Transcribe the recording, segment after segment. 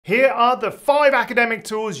Here are the 5 academic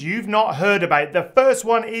tools you've not heard about. The first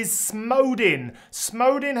one is Smodin.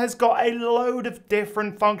 Smodin has got a load of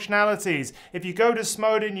different functionalities. If you go to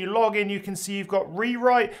Smodin, you log in, you can see you've got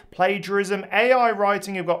rewrite, plagiarism, AI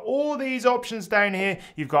writing. You've got all these options down here.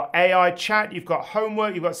 You've got AI chat, you've got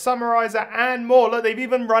homework, you've got summarizer and more. Look, they've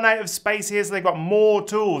even run out of space here, so they've got more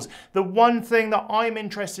tools. The one thing that I'm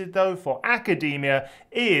interested though for academia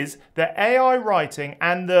is the AI writing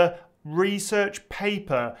and the research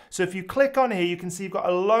paper. So if you click on here, you can see you've got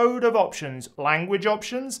a load of options. Language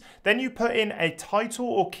options, then you put in a title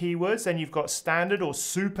or keywords, then you've got standard or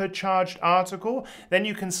supercharged article, then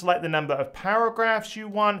you can select the number of paragraphs you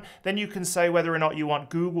want, then you can say whether or not you want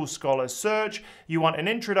Google Scholar search, you want an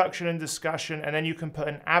introduction and discussion, and then you can put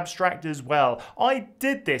an abstract as well. I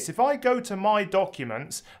did this. If I go to my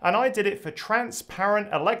documents, and I did it for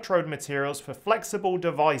transparent electrode materials for flexible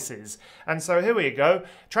devices. And so here we go,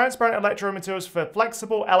 transparent electrode materials for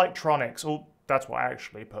flexible electronics. Oh, that's what I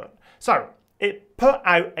actually put. So it put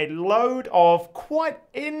out a load of quite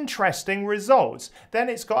interesting results. Then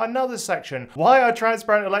it's got another section. Why are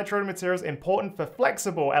transparent electrode materials important for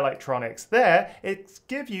flexible electronics? There, it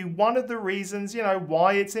gives you one of the reasons,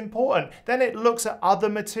 why it's important. Then it looks at other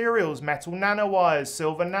materials, metal nanowires,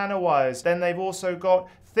 silver nanowires. Then they've also got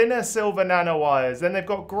thinner silver nanowires, then they've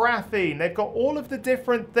got graphene, they've got all of the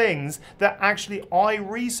different things that actually I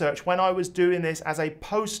researched when I was doing this as a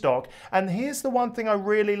postdoc. And here's the one thing I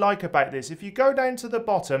really like about this. If you go down to the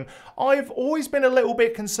bottom, I've always been a little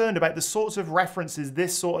bit concerned about the sorts of references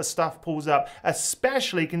this sort of stuff pulls up,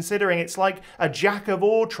 especially considering it's like a jack of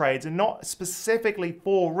all trades and not specifically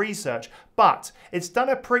for research. But it's done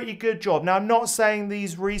a pretty good job. Now, I'm not saying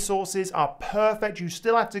these resources are perfect. You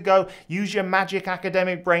still have to go use your magic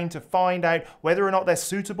academic brain to find out whether or not they're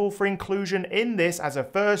suitable for inclusion in this as a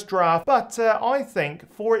first draft. But I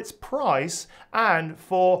think for its price and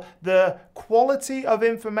for the quality of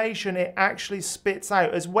information it actually spits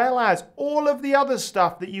out, as well as all of the other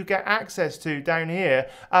stuff that you get access to down here,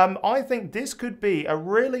 I think this could be a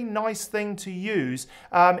really nice thing to use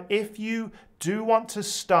if you do want to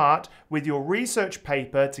start with your research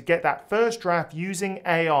paper to get that first draft using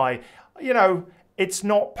AI. It's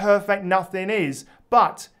not perfect, nothing is,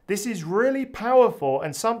 but this is really powerful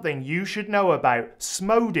and something you should know about.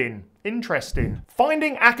 Smodin. Interesting.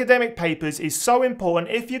 Finding academic papers is so important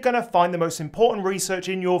if you're going to find the most important research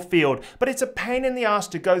in your field, but it's a pain in the ass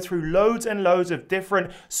to go through loads and loads of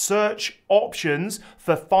different search options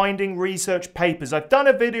for finding research papers. I've done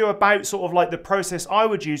a video about sort of like the process I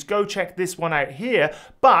would use. Go check this one out here,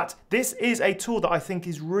 but this is a tool that I think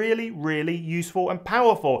is really, really useful and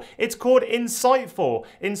powerful. It's called Insightful.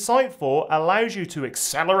 Insightful allows you to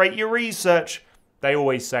accelerate your research. They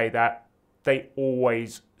always say that. They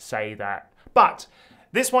always say that. But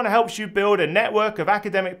this one helps you build a network of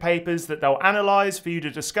academic papers that they'll analyze for you to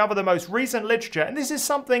discover the most recent literature. And this is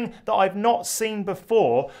something that I've not seen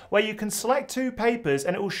before, where you can select 2 papers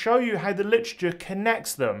and it will show you how the literature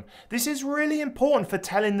connects them. This is really important for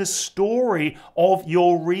telling the story of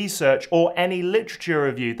your research or any literature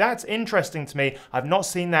review. That's interesting to me. I've not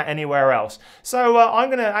seen that anywhere else. So I'm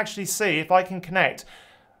going to actually see if I can connect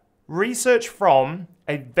research from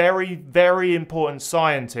a very, very important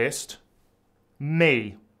scientist,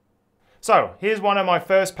 me. So here's one of my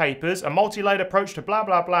first papers, a multi-layered approach to blah,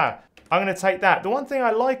 blah, blah. I'm going to take that. The one thing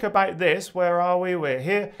I like about this, where are we? We're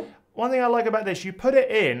here. One thing I like about this, you put it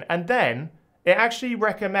in and then it actually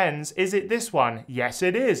recommends, is it this one? Yes,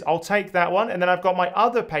 it is. I'll take that one. And then I've got my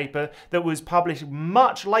other paper that was published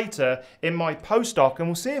much later in my postdoc, and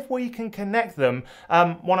we'll see if we can connect them.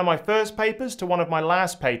 One of my first papers to one of my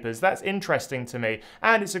last papers. That's interesting to me.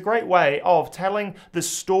 And it's a great way of telling the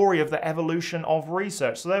story of the evolution of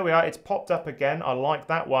research. So there we are. It's popped up again. I like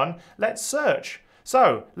that one. Let's search.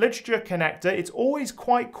 So, literature connector, it's always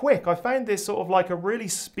quite quick. I found this sort of like a really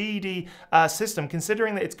speedy system,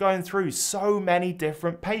 considering that it's going through so many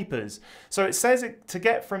different papers. So it says to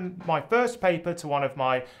get from my first paper to one of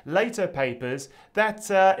my later papers, that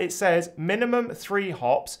it says minimum 3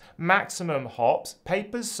 hops, maximum hops,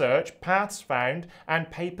 papers search, paths found,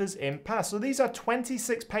 and papers in paths. So these are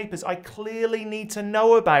 26 papers I clearly need to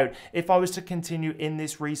know about if I was to continue in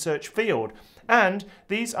this research field. And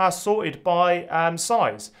these are sorted by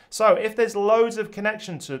size. So if there's loads of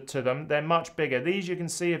connections to them, they're much bigger. These you can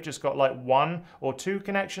see have just got like 1 or 2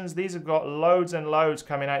 connections. These have got loads and loads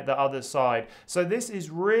coming out the other side. So this is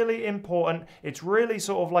really important. It's really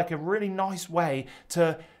sort of like a really nice way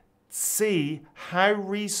to see how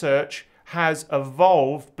research has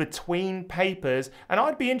evolved between papers, and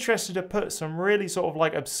I'd be interested to put some really sort of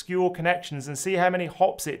like obscure connections and see how many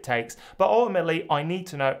hops it takes. But ultimately, I need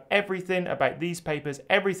to know everything about these papers,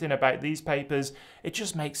 everything about these papers. It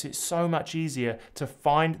just makes it so much easier to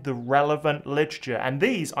find the relevant literature. And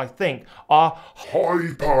these, I think, are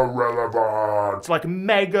hyper relevant. It's like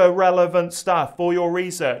mega relevant stuff for your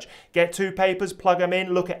research. Get 2 papers, plug them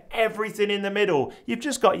in, look at everything in the middle. You've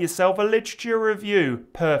just got yourself a literature review.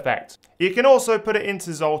 Perfect. You can also put it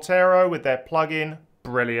into Zotero with their plugin.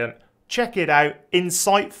 Brilliant. Check it out.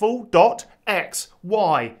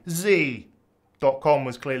 Insightful.xyz.com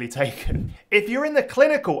was clearly taken. If you're in the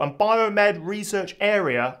clinical and biomed research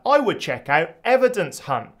area, I would check out Evidence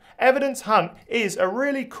Hunt. Evidence Hunt is a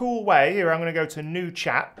really cool way, here I'm going to go to new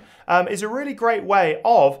chat, is a really great way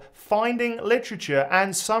of finding literature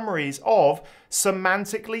and summaries of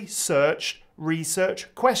semantically searched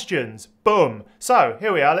research questions. Boom. So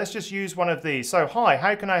here we are. Let's just use one of these. So, hi,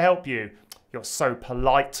 how can I help you? You're so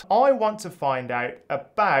polite. I want to find out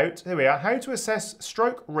about, here we are, how to assess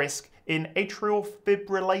stroke risk in atrial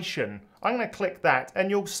fibrillation. I'm going to click that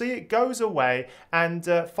and you'll see it goes away and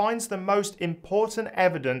finds the most important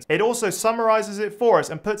evidence. It also summarizes it for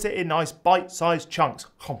us and puts it in nice bite-sized chunks.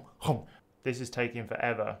 This is taking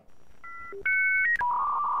forever.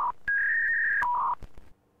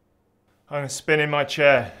 I'm going to spin in my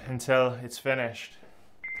chair until it's finished.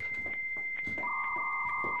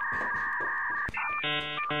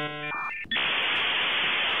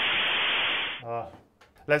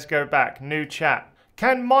 Let's go back. New chat.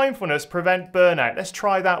 Can mindfulness prevent burnout? Let's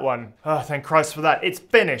try that one. Oh, thank Christ for that. It's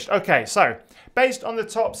finished. Okay, so based on the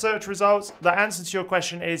top search results, the answer to your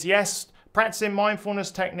question is yes. Practicing mindfulness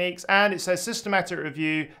techniques, and it says systematic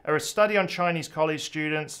review, or a study on Chinese college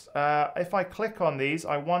students. If I click on these,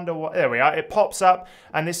 I wonder what, there we are, it pops up,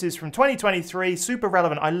 and this is from 2023, super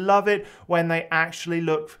relevant. I love it when they actually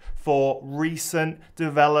look for recent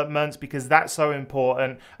developments because that's so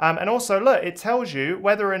important. And also, look, it tells you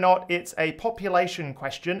whether or not it's a population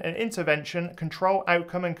question, an intervention, control,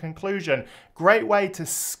 outcome, and conclusion. Great way to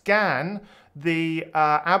scan the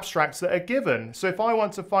abstracts that are given. So if I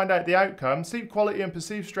want to find out the outcome, sleep quality and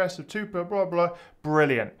perceived stress of 2 blah blah blah,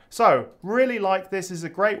 brilliant. So really like this is a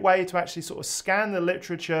great way to actually sort of scan the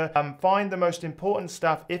literature and find the most important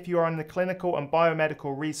stuff if you're in the clinical and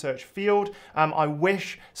biomedical research field. I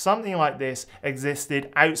wish something like this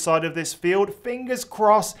existed outside of this field. Fingers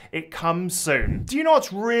crossed it comes soon. Do you know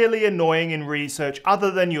what's really annoying in research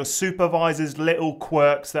other than your supervisor's little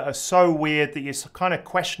quirks that are so weird that you're kind of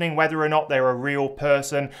questioning whether or not they're a real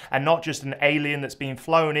person and not just an alien that's been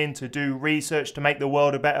flown in to do research to make the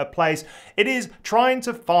world a better place? It is trying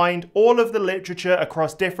to find all of the literature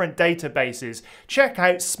across different databases. Check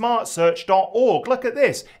out smartsearch.org. Look at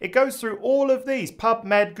this. It goes through all of these.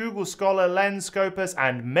 PubMed, Google Scholar, Lens, Scopus,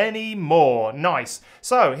 and many more. Nice.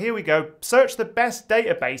 So here we go. Search the best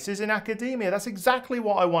databases in academia. That's exactly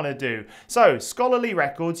what I want to do. So scholarly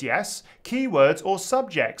records, yes. Keywords or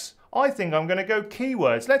subjects. I think I'm going to go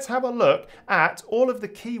keywords. Let's have a look at all of the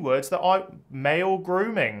keywords that male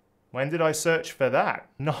grooming. When did I search for that?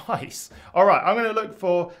 Nice. All right, I'm going to look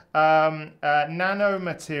for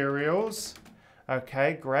nanomaterials.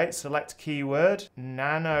 Okay, great. Select keyword.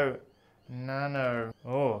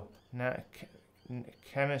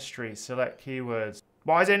 Chemistry. Select keywords.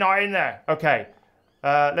 Why is it not in there? Okay.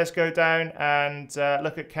 Let's go down and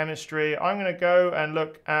look at chemistry. I'm going to go and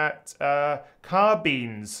look at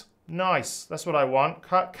carbines. Nice, that's what I want.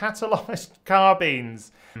 Catalyzed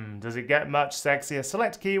carbines. Does it get much sexier?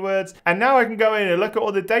 Select keywords. And now I can go in and look at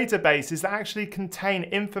all the databases that actually contain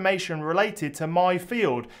information related to my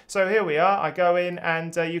field. So here we are. I go in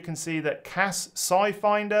and you can see that CAS,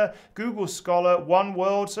 SciFinder, Google Scholar, One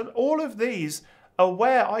World. So all of these are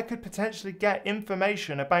where I could potentially get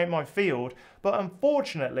information about my field. But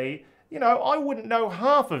unfortunately, you know, I wouldn't know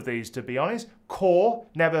half of these, to be honest. Core,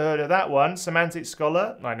 never heard of that one. Semantic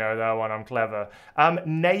Scholar, I know that one, I'm clever.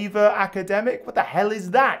 Naver Academic, what the hell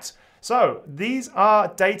is that? So these are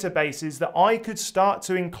databases that I could start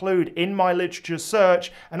to include in my literature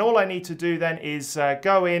search, and all I need to do then is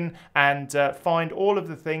go in and find all of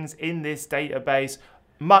the things in this database.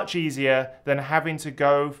 Much easier than having to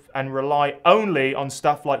go and rely only on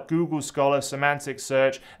stuff like Google Scholar, Semantic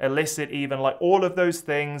Search, Elicit even, like all of those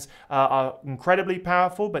things are incredibly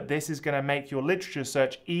powerful, but this is going to make your literature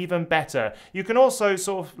search even better. You can also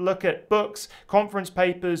sort of look at books, conference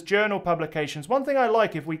papers, journal publications. One thing I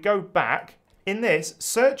like, if we go back, in this,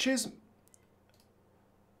 searches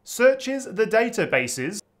the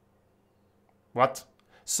databases. What?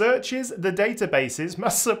 Searches the databases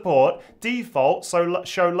must support default, so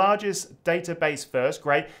show largest database first,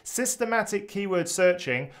 great. Systematic keyword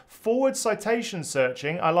searching, forward citation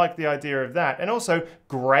searching, I like the idea of that. And also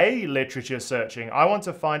grey literature searching. I want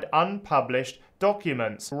to find unpublished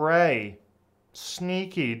documents. Grey.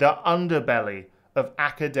 Sneaky, the underbelly of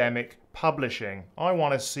academic publishing. I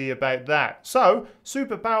want to see about that. So,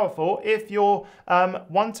 super powerful if you're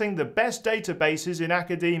wanting the best databases in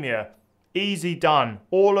academia. Easy done.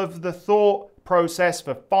 All of the thought process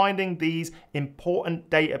for finding these important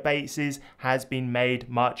databases has been made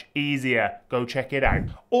much easier. Go check it out.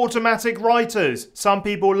 Automatic writers. Some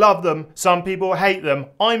people love them, some people hate them.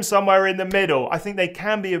 I'm somewhere in the middle. I think they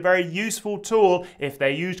can be a very useful tool if they're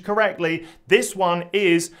used correctly. This one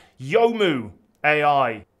is Yomu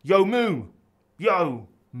AI. Yomu.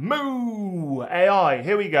 Moo AI.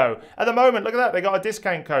 Here we go. At the moment, look at that. They got a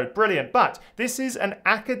discount code. Brilliant. But this is an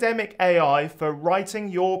academic AI for writing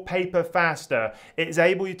your paper faster. It is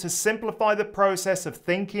able to simplify the process of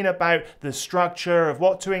thinking about the structure of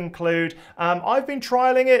what to include. I've been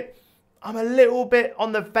trialing it. I'm a little bit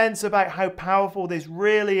on the fence about how powerful this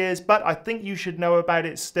really is, but I think you should know about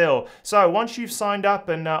it still. So once you've signed up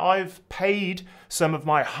and I've paid some of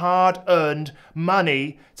my hard-earned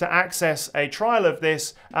money to access a trial of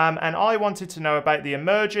this, and I wanted to know about the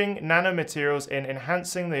emerging nanomaterials in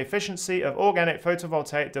enhancing the efficiency of organic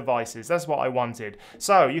photovoltaic devices. That's what I wanted.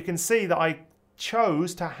 So you can see that I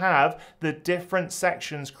chose to have the different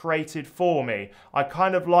sections created for me. I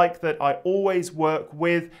kind of like that I always work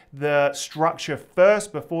with the structure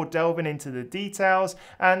first before delving into the details,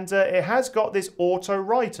 and it has got this auto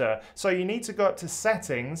writer. So you need to go up to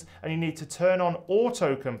settings and you need to turn on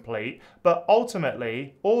autocomplete, but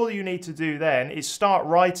ultimately all you need to do then is start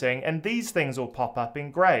writing and these things will pop up in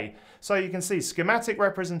grey. So you can see schematic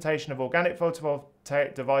representation of organic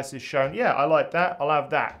photovoltaic devices shown. Yeah, I like that. I'll have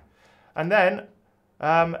that. And then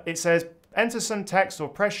it says enter some text or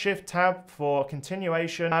press shift tab for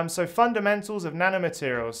continuation. So fundamentals of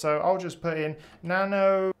nanomaterials. So I'll just put in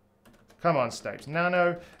nano, come on Stapes,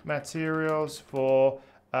 nanomaterials for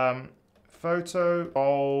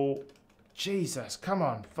Jesus, come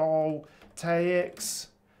on, voltaics.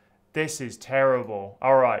 This is terrible.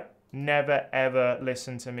 All right, never ever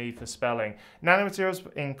listen to me for spelling.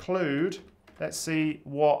 Nanomaterials include, let's see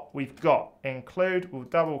what we've got. Include, we'll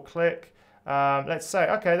double click. Let's say,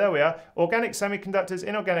 okay, there we are. Organic semiconductors,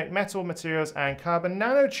 inorganic metal materials, and carbon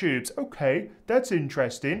nanotubes. Okay, that's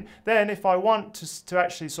interesting. Then if I want to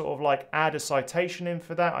actually sort of like add a citation in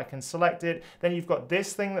for that, I can select it. Then you've got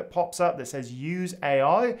this thing that pops up that says use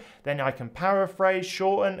AI. Then I can paraphrase,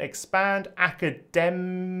 shorten, expand,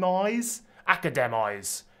 academize.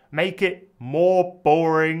 Make it more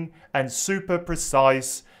boring and super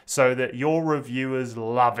precise so that your reviewers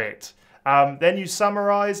love it. Then you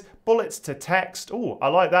summarize, bullets to text. Oh, I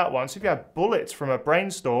like that one. So if you have bullets from a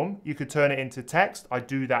brainstorm, you could turn it into text. I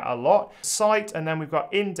do that a lot. Cite, and then we've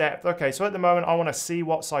got in-depth. Okay, so at the moment, I want to see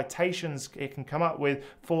what citations it can come up with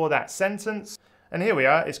for that sentence. And here we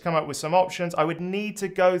are, it's come up with some options. I would need to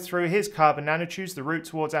go through his carbon nanotubes, the route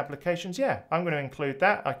towards applications. Yeah, I'm going to include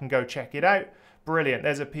that. I can go check it out. Brilliant,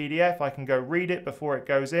 there's a PDF, I can go read it before it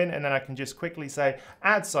goes in, and then I can just quickly say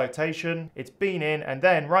add citation, it's been in, and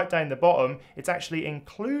then right down the bottom, it's actually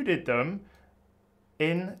included them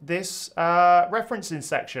in this referencing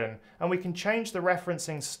section. And we can change the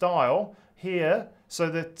referencing style here so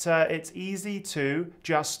that it's easy to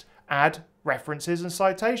just add references and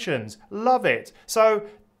citations. Love it. So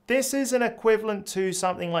this is an equivalent to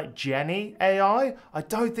something like Jenny AI. I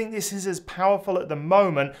don't think this is as powerful at the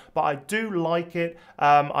moment, but I do like it.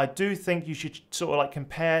 I do think you should sort of like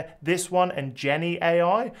compare this one and Jenny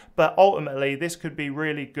AI, but ultimately this could be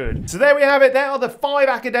really good. So there we have it. There are the 5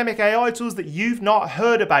 academic AI tools that you've not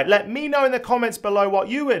heard about. Let me know in the comments below what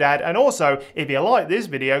you would add. And also, if you like this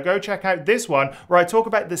video, go check out this one where I talk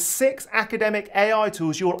about the 6 academic AI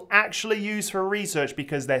tools you'll actually use for research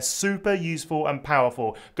because they're super useful and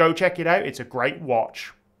powerful. Go check it out. It's a great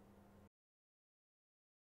watch.